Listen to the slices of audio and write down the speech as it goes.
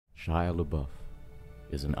Shia Labeouf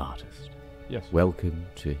is an artist. Yes. Welcome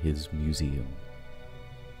to his museum.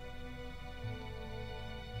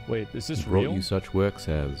 Wait, is this He brought real? you such works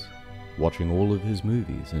as watching all of his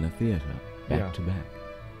movies in a theater, back to back.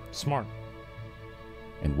 Smart.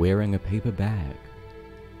 And wearing a paper bag.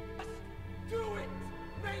 Do it!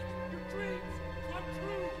 Make your dreams come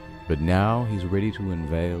true! But now he's ready to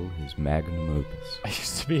unveil his magnum opus. I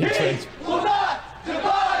used to be a trans. Will not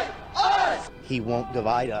divide us! He won't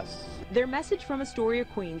divide us. Their message from Astoria,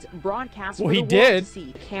 Queens, broadcast Well, for he the did. world to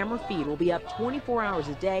see. Camera feed will be up 24 hours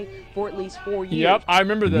a day for at least 4 years. Yep, I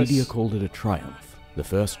remember The this. media called it a triumph, the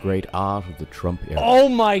first great art of the Trump era. Oh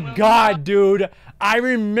my god, dude. I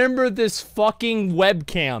remember this fucking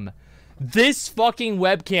webcam. This fucking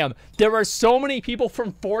webcam. There are so many people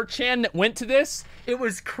from 4chan that went to this. It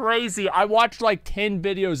was crazy. I watched like 10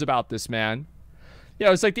 videos about this, man. Yeah,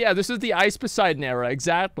 it was like, yeah, this is the Ice Poseidon era.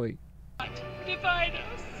 Exactly. Divide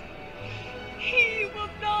us. He will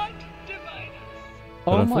not divide us.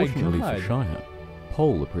 But Oh my unfortunately god. for Shia,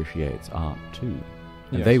 Paul appreciates art too.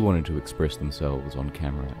 And Yes. they wanted to express themselves on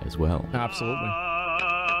camera as well. Absolutely.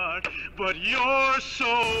 But you're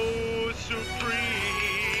so supreme.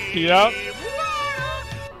 Yep.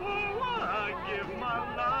 I give my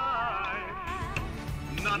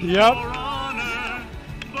life, not Yep. for honor,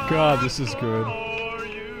 but God, this is good. for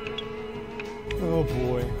you. Oh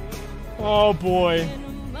boy. Oh boy.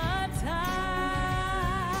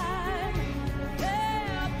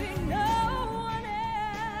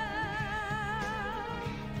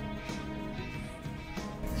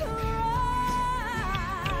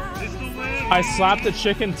 It's the way. I slapped the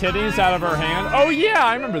chicken titties out of her hand. Oh yeah,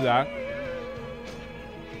 I remember that.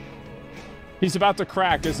 He's about to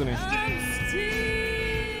crack, isn't he?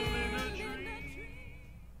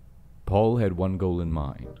 Paul had one goal in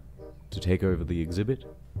mind, to take over the exhibit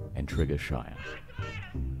and trigger Shia.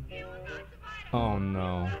 Oh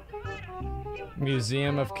no.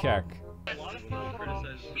 Museum of Keck.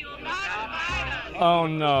 Oh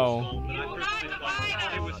no.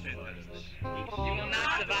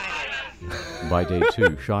 By day 2,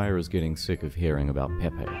 Shia is getting sick of hearing about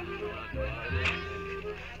Pepe.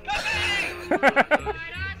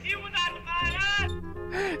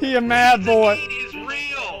 He a mad boy. Is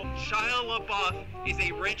real. Shia Labeouf is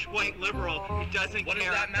a rich white liberal who doesn't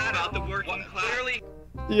care about the working class. Clearly.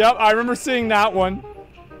 Yep, I remember seeing that one.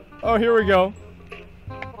 Oh, here we go.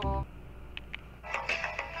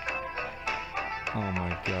 Oh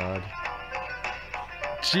my god.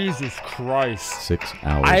 Jesus Christ. 6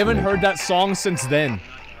 hours I haven't later. heard that song since then.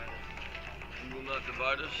 You will not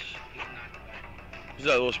divide us. Is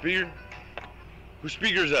that a little speaker? Whose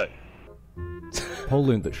speaker is that? Paul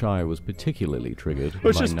learned that Shia was particularly triggered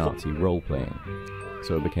It's by just- Nazi role-playing,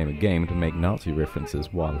 so it became a game to make Nazi references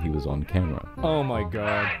while he was on camera. Oh my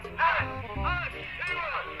god.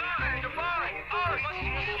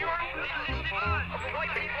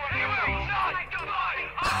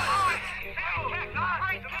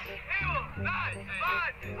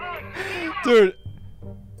 Dude,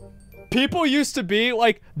 people used to be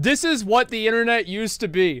like, this is what the internet used to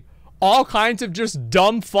be. All kinds of just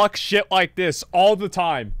dumb fuck shit like this all the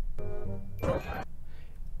time.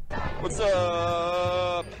 What's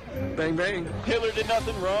up? Bang bang. Hitler did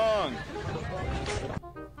nothing wrong.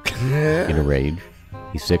 In a rage,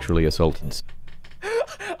 he sexually assaulted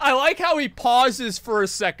I like how he pauses for a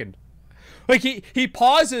second. Like he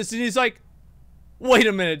pauses and he's like, wait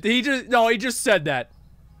a minute, he just said that.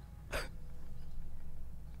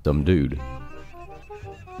 some dude.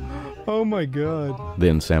 Oh my god.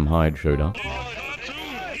 Then Sam Hyde showed up. Teams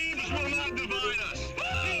will not divide us.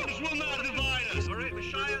 Teams will not divide us. All right, but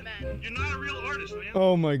Shia, you're not a real artist, man.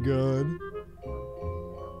 Oh my god.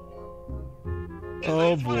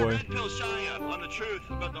 Oh boy. Red pill Shia on the truth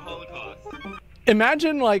about the Holocaust.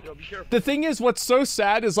 Imagine, like, the thing is, what's so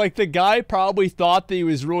sad is, like, the guy probably thought that he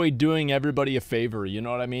was really doing everybody a favor, you know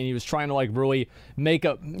what I mean? He was trying to, like, really make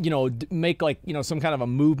a, you know, make, like, you know, some kind of a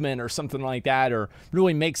movement or something like that, or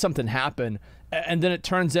really make something happen. And then it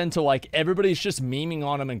turns into, like, everybody's just memeing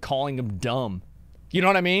on him and calling him dumb. You know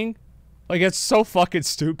what I mean? Like, it's so fucking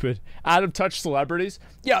stupid. Out of touch celebrities.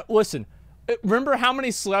 Yeah, listen. Remember how many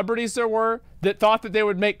celebrities there were that thought that they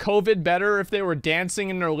would make COVID better if they were dancing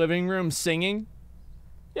in their living room singing?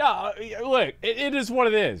 Yeah, look, it is what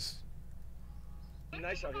it is.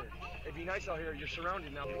 Nice out here. It'd be nice out here. You're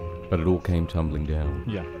surrounded now. But it all came tumbling down.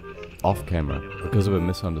 Yeah. Off camera, because of a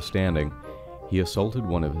misunderstanding, he assaulted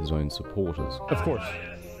one of his own supporters. Of course.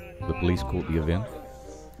 The police caught the event,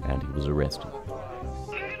 and he was arrested.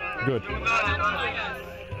 Good.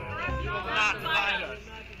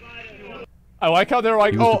 I like how they're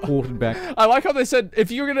like, He was oh, deported back. I like how they said,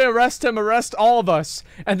 if you're gonna arrest him, arrest all of us,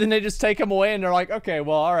 and then they just take him away, and they're like, okay,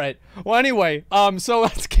 well, all right. Well, anyway, so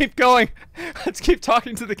let's keep going. Let's keep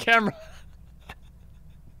talking to the camera.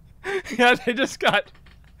 Yeah, they just got.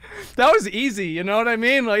 That was easy, you know what I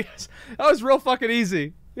mean? Like, that was real fucking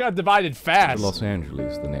easy. You got divided fast. Los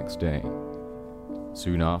Angeles the next day.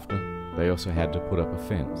 Soon after, they also had to put up a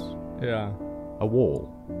fence. Yeah. A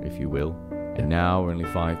wall, if you will. And now only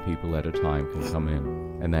 5 people at a time can come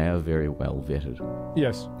in, and they are very well vetted.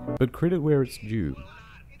 Yes. But credit where it's due.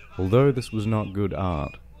 Although this was not good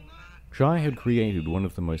art, Shia had created one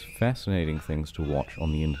of the most fascinating things to watch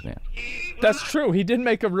on the internet. That's true. He did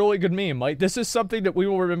make a really good meme. Like, this is something that we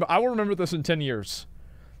will remember. I will remember this in 10 years.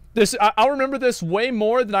 I'll remember this way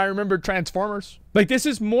more than I remembered Transformers. Like, this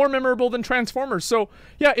is more memorable than Transformers. So,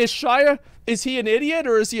 yeah, is Shia, is he an idiot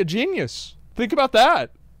or is he a genius? Think about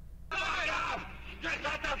that.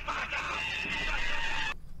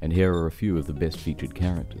 And here are a few of the best featured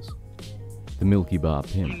characters. The Milky Bar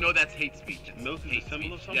Pimp. You know that's hate speech. Hate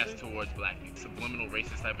speech, yes, towards black people. Subliminal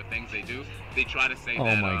racist type of things they do. They try to say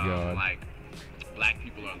that, my God. like, black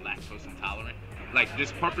people are lactose intolerant. Like,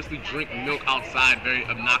 just purposely drink milk outside very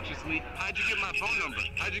obnoxiously. How'd you get my phone number?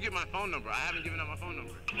 How'd you get my phone number? I haven't given out my phone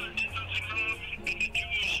number.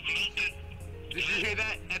 Did you hear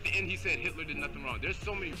that? At the end, he said Hitler did nothing wrong. There's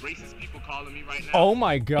so many racist people calling me right now. Oh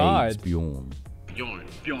my God. AIDS Bjorn.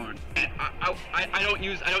 Bjorn. I don't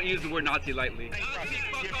use the word Nazi lightly.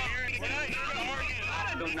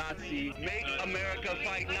 Nazi. Make America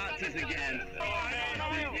fight Nazis again.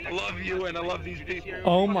 I love you and I love these people.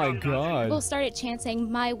 Oh my God. People started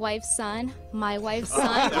chanting, my wife's son,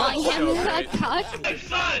 calling him a cuck.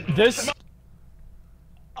 This.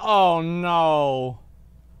 Oh no.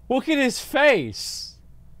 Look at his face.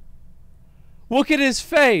 Look at his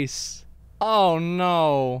face. Oh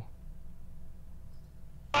no.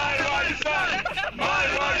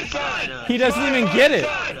 He doesn't even get it.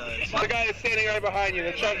 The guy is standing right behind you,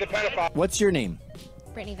 the pedophile. What's your name?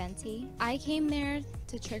 Brittany Venti. I came there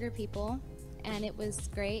to trigger people, and it was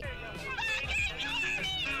great.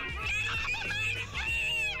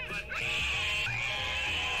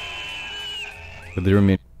 But there are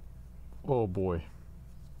many. Oh boy.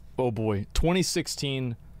 Oh boy.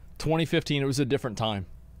 2016, 2015, it was a different time.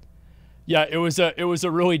 Yeah, it was a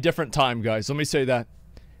really different time, guys. Let me say that.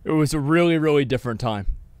 It was a really, really different time.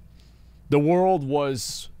 The world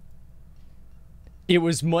was... It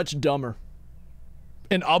was much dumber.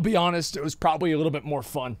 And I'll be honest, it was probably a little bit more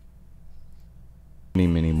fun.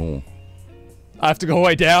 Many more. I have to go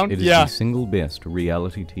way down? It is the single best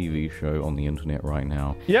reality TV show on the internet right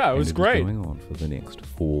now. Yeah, it was great. It's going on for the next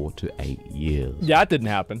 4 to 8 years. Yeah, it didn't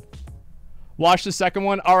happen. Watch the second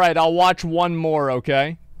one? Alright, I'll watch one more,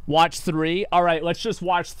 okay? Watch 3? Alright, let's just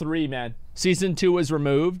watch 3, man. Season 2 was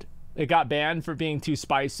removed. It got banned for being too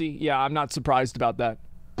spicy. Yeah, I'm not surprised about that.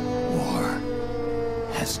 War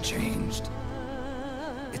has changed.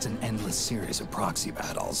 It's an endless series of proxy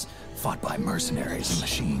battles fought by mercenaries and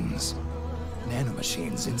machines.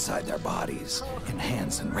 Nanomachines inside their bodies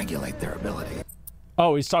enhance and regulate their ability.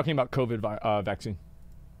 Oh, he's talking about COVID vaccine.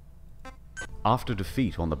 After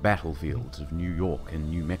defeat on the battlefields of New York and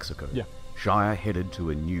New Mexico, Shia headed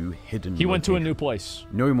to a new hidden He went to a location. new place.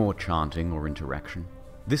 No more chanting or interaction.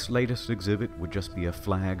 This latest exhibit would just be a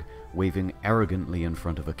flag waving arrogantly in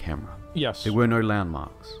front of a camera. Yes. There were no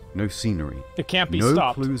landmarks, no scenery. It can't be no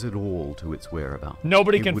stopped. Clues at all to its whereabouts.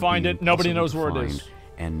 Nobody It can would find be it. Nobody knows impossible where to it is. find,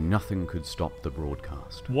 and nothing could stop the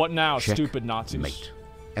broadcast. What now, Check, stupid Nazis? mate.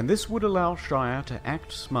 And this would allow Shia to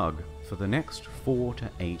act smug for the next 4 to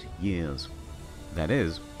 8 years. That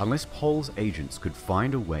is, unless Pol's agents could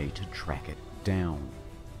find a way to track it down.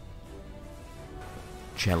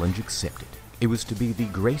 Challenge accepted. It was to be the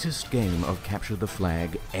greatest game of capture the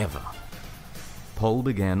flag ever. Pol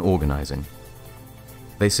began organizing.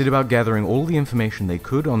 They set about gathering all the information they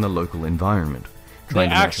could on the local environment, trying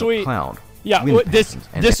to match up cloud. Yeah, wind this patterns,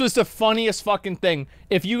 and was the funniest fucking thing.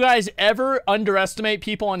 If you guys ever underestimate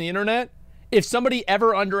people on the internet, if somebody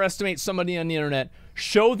ever underestimates somebody on the internet,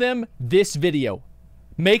 show them this video.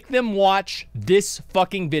 Make them watch this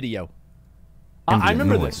fucking video. I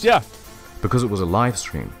remember this, yeah. Because it was a live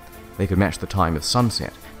stream, they could match the time of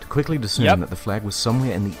sunset to quickly discern that the flag was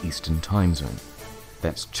somewhere in the Eastern time zone.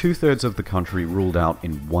 That's 2/3 of the country ruled out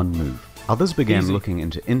in one move. Others began looking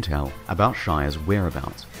into intel about Shia's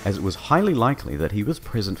whereabouts, as it was highly likely that he was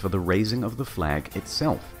present for the raising of the flag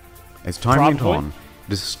itself. As time went on,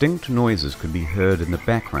 distinct noises could be heard in the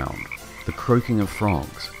background, the croaking of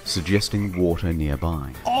frogs, suggesting water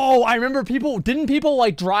nearby. Oh, I remember didn't people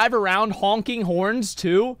like drive around honking horns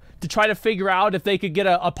too to try to figure out if they could get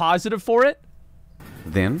a positive for it?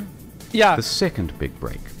 Then, Yeah. the second big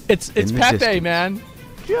break. It's in the Pepe, distance, man.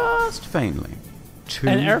 Just faintly. 2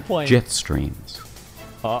 An airplane. jet streams.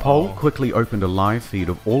 Pol quickly opened a live feed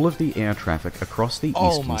of all of the air traffic across the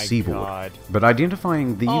eastern seaboard. God. But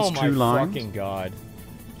identifying these two lines, fucking God.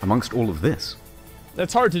 amongst all of this,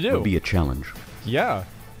 That's hard to do. would be a challenge. Yeah.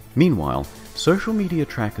 Meanwhile, social media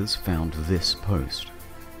trackers found this post.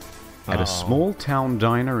 At a small town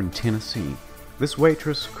diner in Tennessee, this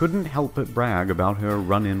waitress couldn't help but brag about her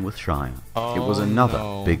run-in with Shia. It was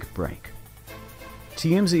another big break.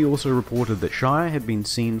 TMZ also reported that Shia had been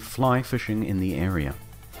seen fly fishing in the area.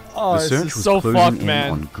 Oh, The this search is was so closing fucked, in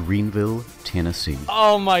man. on Greenville, Tennessee.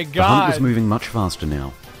 Oh my The hunt was God. moving much faster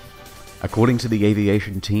now. According to the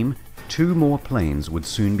aviation team, 2 more planes would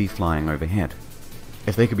soon be flying overhead.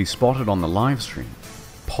 If they could be spotted on the live stream,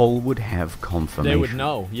 Pol would have confirmation. They would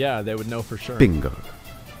know. Yeah, they would know for sure. Bingo.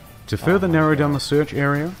 To further narrow down the search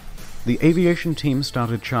area, the aviation team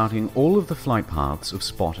started charting all of the flight paths of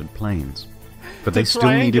spotted planes. But they still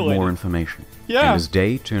needed more information. Yeah. And as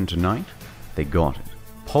day turned to night, they got it.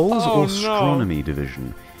 Pol's astronomy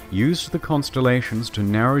division used the constellations to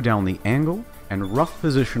narrow down the angle and rough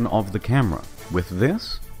position of the camera. With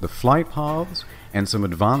this, the flight paths, and some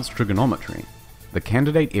advanced trigonometry, the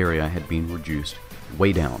candidate area had been reduced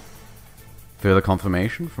way down. Further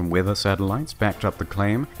confirmation from weather satellites backed up the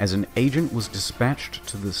claim as an agent was dispatched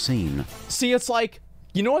to the scene. See, it's like,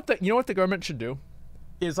 you know what the government should do?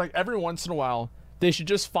 Is like every once in a while, they should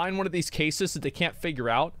just find one of these cases that they can't figure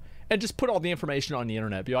out and just put all the information on the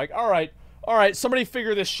internet. Be like, all right, somebody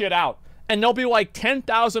figure this shit out. And there'll be like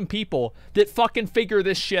 10,000 people that fucking figure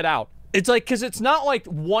this shit out. It's like, because it's not like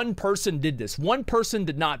one person did this. One person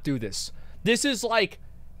did not do this. This is like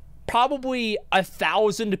probably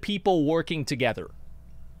 1,000 people working together.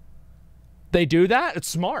 They do that? It's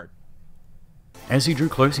smart. As he drew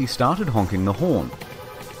close, he started honking the horn,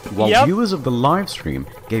 while viewers of the live stream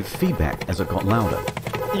gave feedback as it got louder.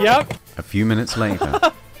 A few minutes later,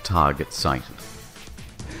 target sighted.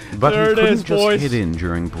 But he couldn't just head in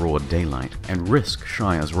during broad daylight and risk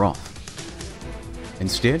Shia's wrath.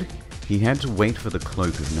 Instead, he had to wait for the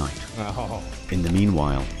cloak of night. In the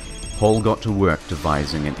meanwhile, Pol got to work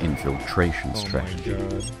devising an infiltration strategy.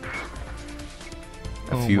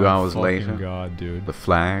 A few hours later, the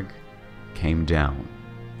flag came down,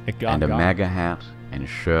 and a MAGA hat and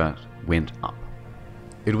shirt went up.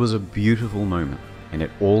 It was a beautiful moment, and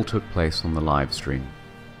it all took place on the live stream.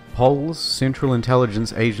 Pol's Central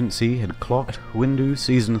Intelligence Agency had clocked Windu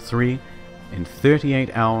Season 3 in 38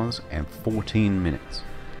 hours and 14 minutes.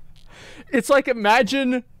 It's like,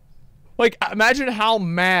 imagine how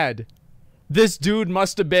mad this dude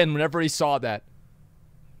must have been whenever he saw that.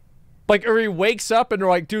 Like, or he wakes up and they're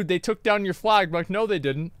like, dude, they took down your flag. I'm like, no, they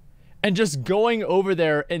didn't. And just going over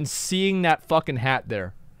there and seeing that fucking hat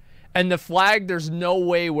there. And the flag, there's no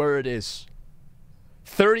way where it is.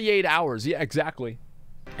 38 hours. Yeah, exactly.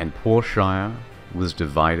 And poor Shia was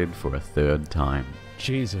divided for a third time.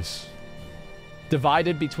 Jesus.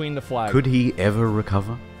 Divided between the flags. Could he ever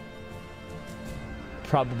recover?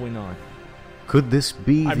 Probably not. Could this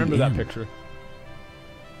be I remember the that end? picture.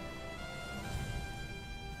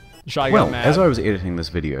 Shia Well, got mad. as I was editing this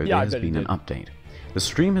video, Yeah, there has been an update. The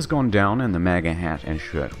stream has gone down and the MAGA hat and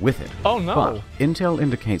shirt with it. Oh no! But intel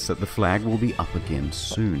indicates that the flag will be up again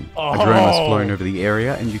soon. A drone has flown over the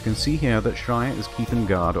area, and you can see here that Shia is keeping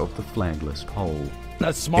guard of the flagless pole.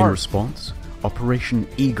 That's smart. In response, Operation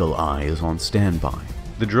Eagle Eye is on standby.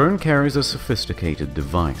 The drone carries a sophisticated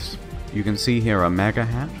device. You can see here a MAGA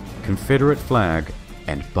hat, Confederate flag,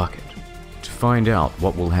 and bucket. To find out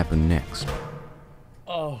what will happen next,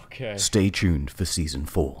 Okay. stay tuned for Season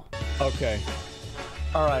 4. Okay.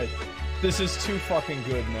 Alright. This is too fucking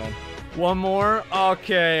good, man. One more?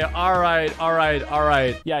 Okay.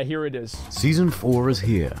 Alright. Yeah, here it is. Season 4 is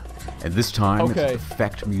here, and this time it's Okay. at the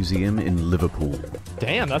Fact Museum in Liverpool.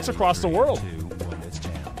 Damn, that's across the world.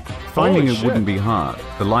 Finding Holy it shit. wouldn't be hard.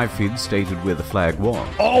 The live feed stated where the flag was.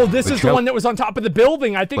 Oh, this is the one that was on top of the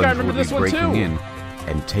building. I think I remember this one breaking too. in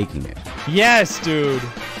and taking it. Yes, dude.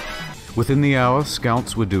 Within the hour,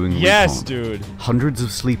 scouts were doing Yes, recon. dude. Hundreds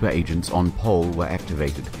of sleeper agents on Pol were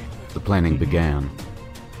activated. The planning began.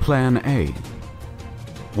 Plan A.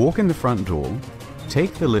 Walk in the front door,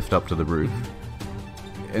 take the lift up to the roof,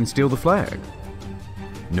 and steal the flag.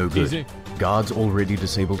 No good. Easy. Guards already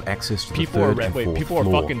disabled access to People the are third and fourth people are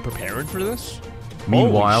floor. fucking preparing for this?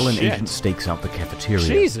 Meanwhile, Holy an shit. agent stakes out the cafeteria.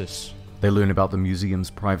 Jesus. They learn about the museum's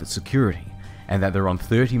private security, and that they're on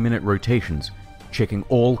 30-minute rotations, checking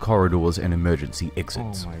all corridors and emergency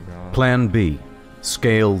exits. Oh my God. Plan B.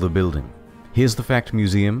 Scale the building. Here's the Fact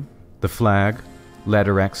Museum, the flag,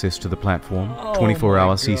 ladder access to the platform, Oh 24-hour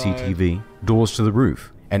my CCTV, doors to the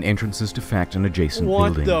roof, and entrances to fact and adjacent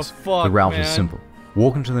What the buildings. fuck, route man? is simple.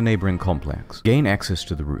 Walk into the neighboring complex, gain access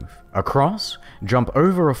to the roof. Across, jump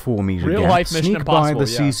over a 4-meter Real gap, life Mission sneak by the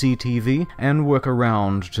Impossible, yeah. CCTV, and work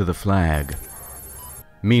around to the flag.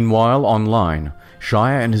 Meanwhile, online,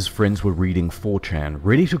 Shia and his friends were reading 4chan,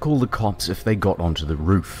 ready to call the cops if they got onto the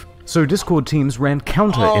roof. So Discord teams ran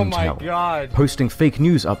counter-intel, Oh my God. posting fake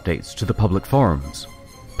news updates to the public forums.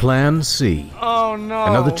 Plan C. Oh no.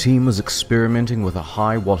 Another team was experimenting with a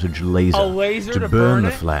high-wattage laser, A laser to burn burn the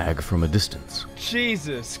it? flag from a distance.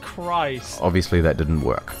 Jesus Christ. Obviously that didn't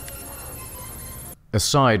work. A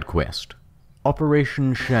side quest,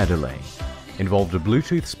 Operation Shadowlay, involved a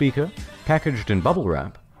Bluetooth speaker packaged in bubble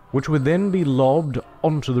wrap, which would then be lobbed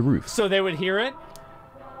onto the roof. So they would hear it?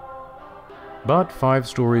 But 5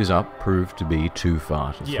 stories up proved to be too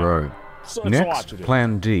far to Yeah. throw. So it's a lot Next, to do.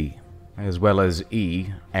 Plan D, as well as E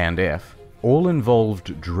and F, all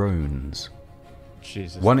involved drones.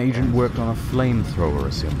 Jesus. One agent worked on a flamethrower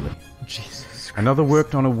assembly. Jesus. Another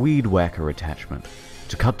worked on a weed whacker attachment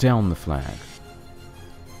to cut down the flag.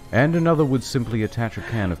 And another would simply attach a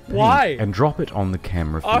can of paint Why? and drop it on the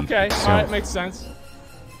camera feed Okay, itself. alright, makes sense.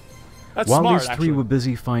 That's While smart, these 3 actually. were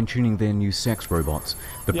busy fine-tuning their new sex robots,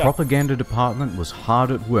 the Yeah. propaganda department was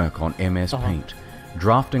hard at work on MS Paint,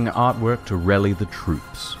 drafting artwork to rally the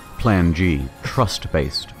troops. Plan G,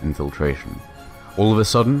 trust-based infiltration. All of a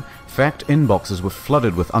sudden, fact inboxes were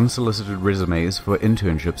flooded with unsolicited resumes for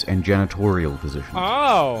internships and janitorial positions.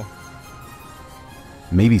 Oh.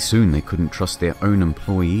 Maybe soon they couldn't trust their own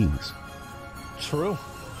employees. True.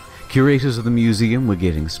 Curators of the museum were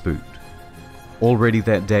getting spooked. Already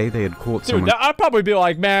that day, they had caught Dude, someone... I'd probably be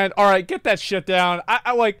like, man, alright, get that shit down.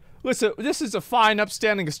 I like, listen, this is a fine,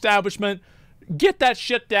 upstanding establishment. Get that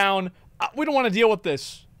shit down. We don't want to deal with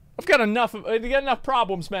this. I've got enough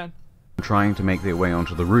problems, man. trying to make their way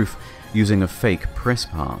onto the roof using a fake press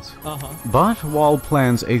pass. But while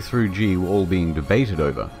plans A through G were all being debated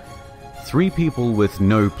over, 3 people with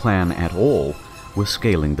no plan at all were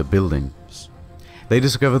scaling the building. They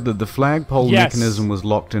discovered that the flagpole Yes. mechanism was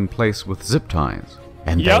locked in place with zip ties,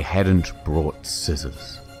 and Yep. they hadn't brought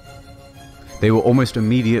scissors. They were almost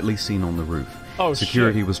immediately seen on the roof. Oh,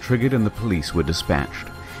 Security shit. was triggered and the police were dispatched.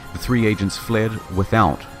 The 3 agents fled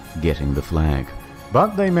without getting the flag.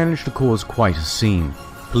 But they managed to cause quite a scene.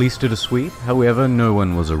 Police did a sweep, however, no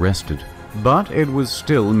one was arrested. But it was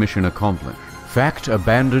still mission accomplished. Fact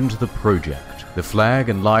abandoned the project. The flag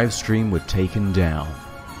and live stream were taken down.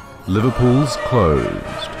 Liverpool's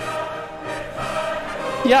closed.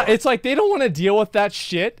 Yeah, it's like they don't want to deal with that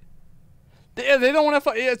shit. They don't want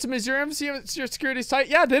to. It's a museum. Security's tight.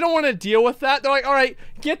 Yeah, they don't want to deal with that. They're like, all right,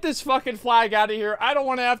 get this fucking flag out of here. I don't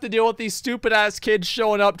want to have to deal with these stupid ass kids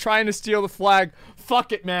showing up trying to steal the flag.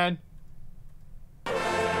 Fuck it, man.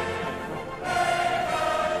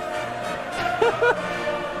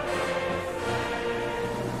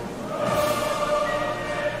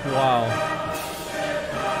 Wow.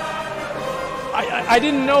 I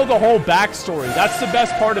didn't know the whole backstory. That's the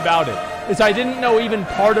best part about it. Is I didn't know even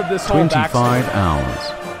part of this whole 25 backstory.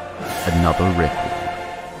 hours. Another record.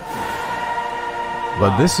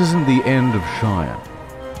 But this isn't the end of Shia.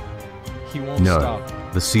 He won't No,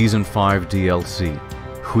 stop. the Season 5 DLC,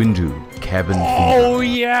 Hindu Cabin Fever. Oh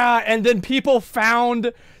yeah, and then people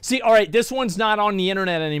found. See, all right, this one's not on the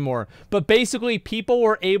internet anymore. But basically, people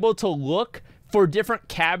were able to look for different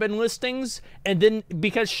cabin listings, and then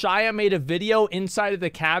because Shia made a video inside of the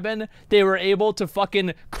cabin, they were able to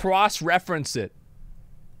fucking cross-reference it.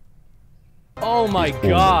 Oh my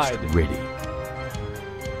god. Almost ready.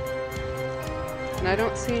 And I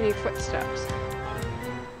don't see any footsteps.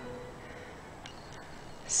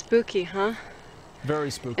 Spooky, huh?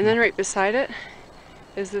 Very spooky. And then right beside it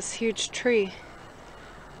is this huge tree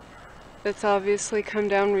that's obviously come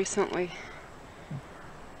down recently.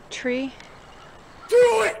 Tree?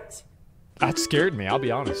 Do it! That scared me, I'll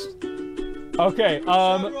be honest. Okay,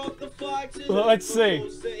 let's see.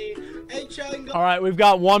 All right, we've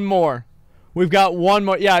got one more. We've got one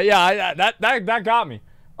more. Yeah, that got me.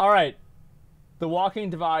 All right. The walking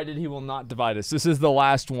divided, he will not divide us. This is the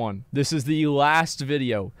last one. This is the last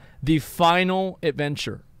video. The final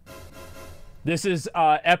adventure. This is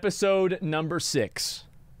episode number 6.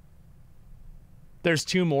 There's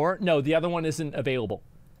 2 more. No, the other one isn't available.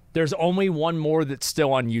 There's only one more that's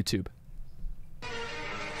still on YouTube.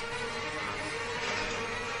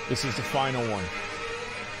 This is the final one.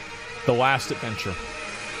 The last adventure.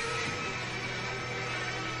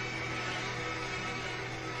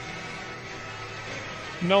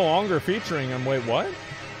 No longer featuring him. Wait, what?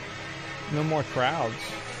 No more crowds.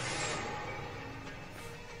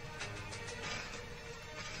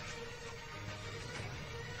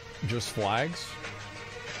 Just flags?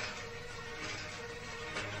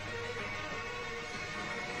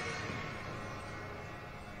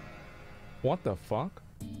 What the fuck?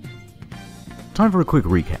 Time for a quick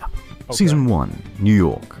recap. Okay. Season 1, New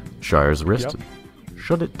York. Shia is arrested.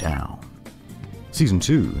 Shut it down. Season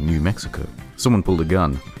 2, New Mexico. Someone pulled a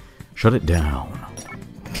gun. Shut it down.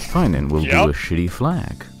 Fine then, we'll do a shitty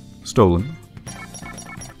flag. Stolen.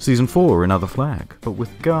 Season 4, another flag, but with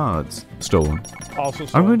guards. Stolen. Also stolen.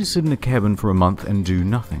 I'm going to sit in a cabin for a month and do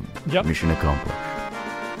nothing. Mission accomplished.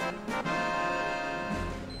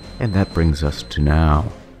 And that brings us to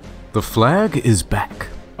now. The flag is back.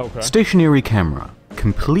 Okay. Stationary camera.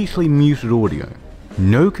 Completely muted audio.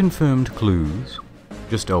 No confirmed clues.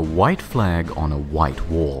 Just a white flag on a white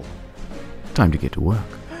wall. Time to get to work.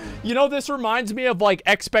 You know, this reminds me of like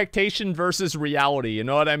expectation versus reality, you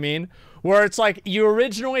know what I mean? Where it's like you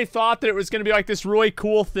originally thought that it was going to be like this really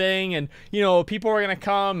cool thing and, you know, people are going to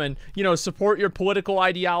come and, you know, support your political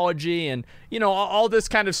ideology and, you know, all this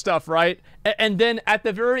kind of stuff, right? And then at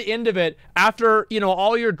the very end of it, after, you know,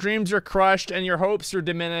 all your dreams are crushed and your hopes are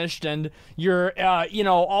diminished and your, you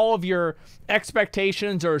know, all of your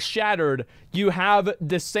expectations are shattered, you have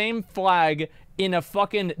the same flag in a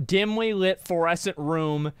fucking dimly lit fluorescent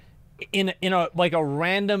room in a like a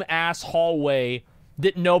random ass hallway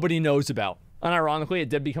that nobody knows about. And ironically, it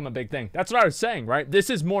did become a big thing. That's what I was saying, right? This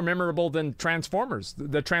is more memorable than Transformers,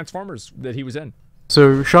 the Transformers that he was in.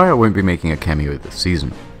 So, Shia won't be making a cameo this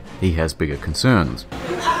season. He has bigger concerns.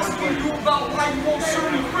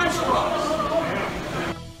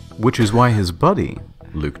 Which is why his buddy,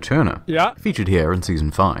 Luke Turner, featured here in Season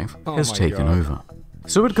 5, has taken over.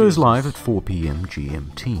 So it goes live at 4 PM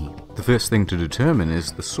GMT. The first thing to determine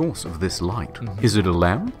is the source of this light. Is it a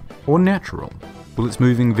lamp or natural? Well, it's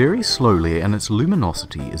moving very slowly and its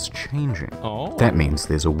luminosity is changing. That means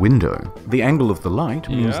there's a window. The angle of the light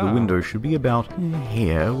means the window should be about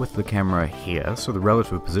here with the camera here, so the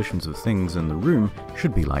relative positions of things in the room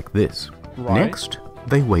should be like this. Next,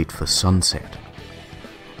 they wait for sunset.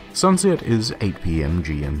 Sunset is 8 PM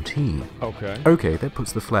GMT. Okay, that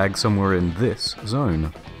puts the flag somewhere in this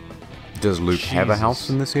zone. Does Luke have a house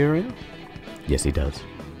in this area? Yes, he does.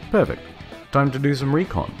 Perfect. Time to do some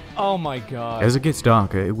recon. Oh my god. As it gets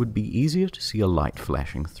darker, it would be easier to see a light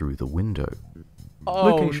flashing through the window.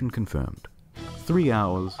 Location confirmed. 3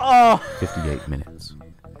 hours, 58 minutes.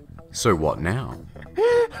 So what now?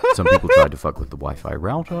 Some people tried to fuck with the Wi-Fi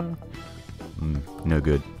router. No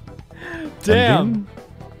good. Damn.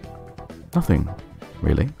 Nothing,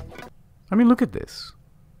 really. I mean, look at this.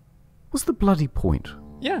 What's the bloody point?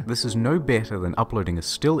 Yeah. This is no better than uploading a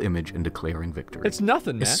still image and declaring victory. It's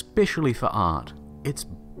nothing, man. Especially for art. It's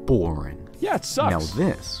boring. Yeah, it sucks.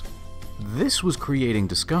 Now this was creating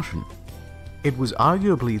discussion. It was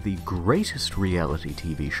arguably the greatest reality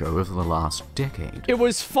TV show of the last decade. It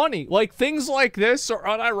was funny. Like, things like this are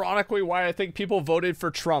unironically why I think people voted for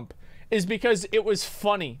Trump, is because it was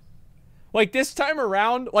funny. Like, this time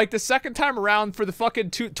around, like the second time around for the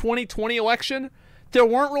fucking 2020 election, there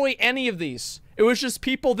weren't really any of these. It was just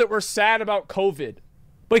people that were sad about COVID.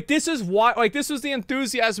 Like, this is why, like, this was the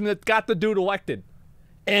enthusiasm that got the dude elected.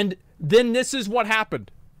 And then this is what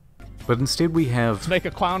happened. But instead we have... To make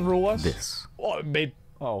a clown rule us? This. Oh, it made...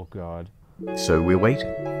 Oh, God. So we're waiting.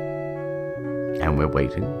 And we're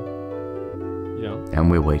waiting. Yeah. And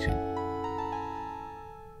we're waiting.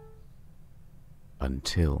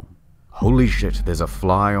 Until... Holy shit, there's a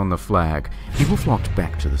fly on the flag. People flocked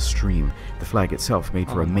back to the stream. The flag itself made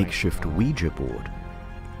for a makeshift Ouija board.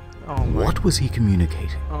 What was he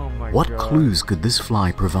communicating? Oh my what God. clues could this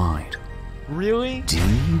fly provide? Really? D?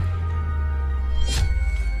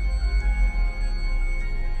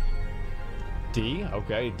 D?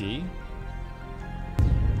 Okay, D.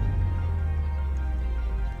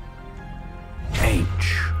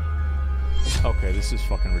 H. Okay, this is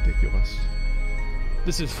fucking ridiculous.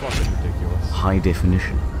 This is fucking ridiculous. High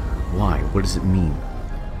definition. Why? What does it mean?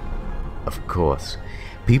 Of course.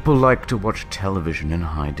 People like to watch television in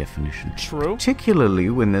high definition. True. Particularly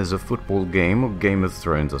when there's a football game or Game of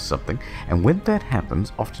Thrones or something. And when that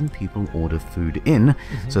happens, often people order food in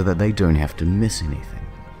so that they don't have to miss anything.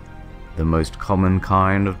 The most common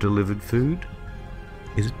kind of delivered food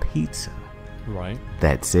is pizza. Right.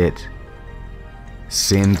 That's it.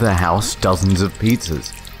 Send the house dozens of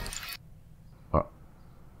pizzas.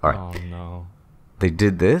 Alright. Oh no. They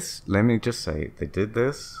did this. Let me just say, they did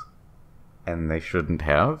this. And they shouldn't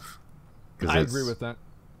have. I agree with that.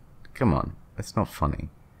 Come on. It's not funny.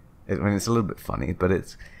 I mean, it's a little bit funny, but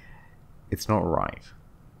it's not right.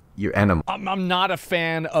 You're animal. I'm not a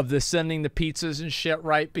fan of the sending the pizzas and shit,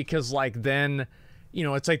 right? Because, like, then you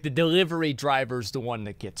know, it's like the delivery driver's the one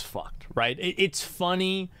that gets fucked, right? It's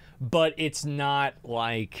funny, but it's not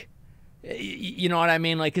like, you know what I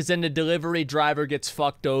mean? Like, because then the delivery driver gets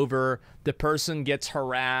fucked over, the person gets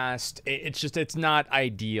harassed. It's not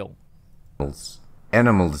ideal.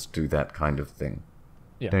 Animals do that kind of thing.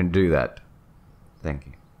 Yeah. Don't do that. Thank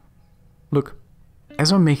you. Look,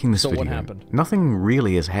 as I'm making this video, what happened? Nothing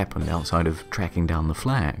really has happened outside of tracking down the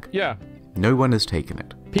flag. Yeah. No one has taken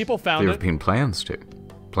it. People found There have been plans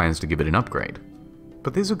to give it an upgrade.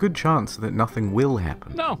 But there's a good chance that nothing will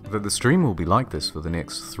happen. No. That the stream will be like this for the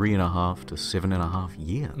next 3.5 to 7.5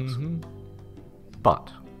 years. Mm-hmm. But,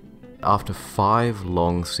 after 5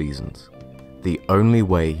 long seasons, the only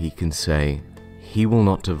way he can say he will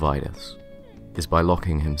not divide us is by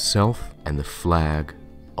locking himself and the flag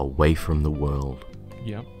away from the world.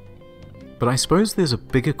 Yeah. But I suppose there's a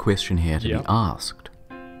bigger question here to be asked.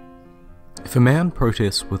 If a man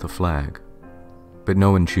protests with a flag, but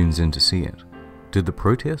no one tunes in to see it, did the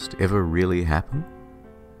protest ever really happen?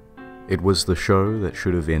 It was the show that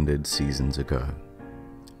should have ended seasons ago.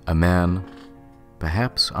 A man,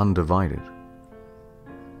 perhaps undivided,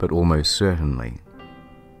 but almost certainly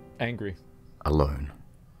angry, alone.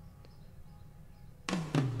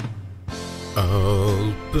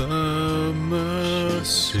 All by myself.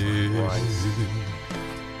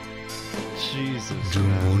 Jesus.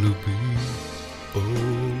 Don't wanna be all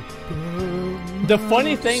by The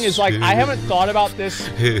funny thing is, like, I haven't thought about this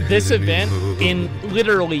event in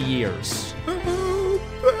literally years.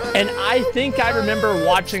 And I think I remember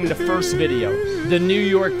watching the first video, the New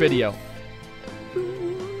York video.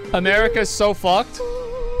 America's so fucked.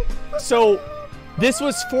 So, this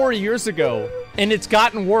was 4 years ago, and it's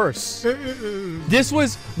gotten worse.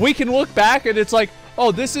 We can look back and it's like,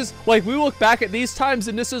 oh, this is, like, we look back at these times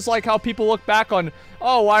and this is like how people look back on,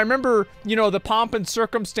 oh, I remember, you know, the pomp and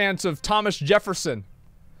circumstance of Thomas Jefferson.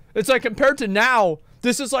 It's like, compared to now,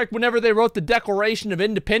 this is like whenever they wrote the Declaration of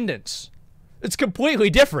Independence. It's completely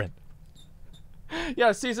different.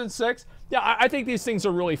 Yeah, season 6. Yeah, I think these things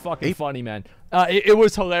are really fucking funny, man. It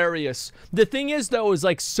was hilarious. The thing is, though, is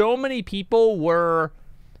like so many people were,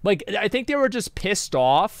 like, I think they were just pissed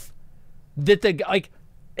off that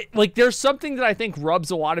like there's something that I think rubs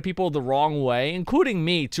a lot of people the wrong way, including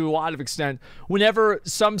me to a lot of extent, whenever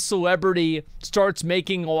some celebrity starts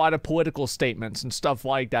making a lot of political statements and stuff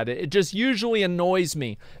like that. It just usually annoys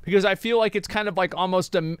me because I feel like it's kind of like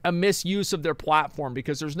almost a misuse of their platform,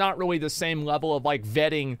 because there's not really the same level of like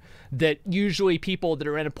vetting that usually people that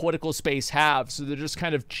are in a political space have. So they're just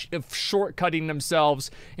kind of shortcutting themselves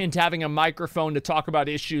into having a microphone to talk about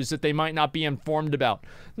issues that they might not be informed about.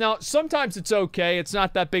 Now, sometimes it's okay. It's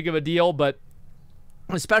not that big of a deal, but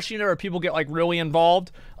especially whenever people get like really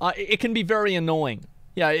involved, it can be very annoying.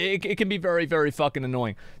 Yeah, it can be very, very fucking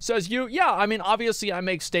annoying. Says you, yeah, I mean, obviously I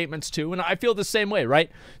make statements too, and I feel the same way, right?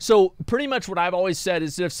 So pretty much what I've always said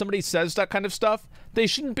is that if somebody says that kind of stuff, they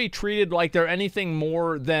shouldn't be treated like they're anything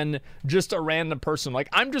more than just a random person. Like,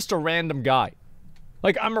 I'm just a random guy.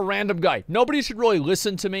 Like, I'm a random guy. Nobody should really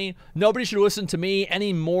listen to me. Nobody should listen to me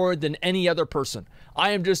any more than any other person.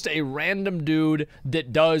 I am just a random dude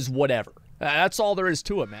that does whatever. That's all there is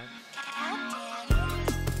to it, man.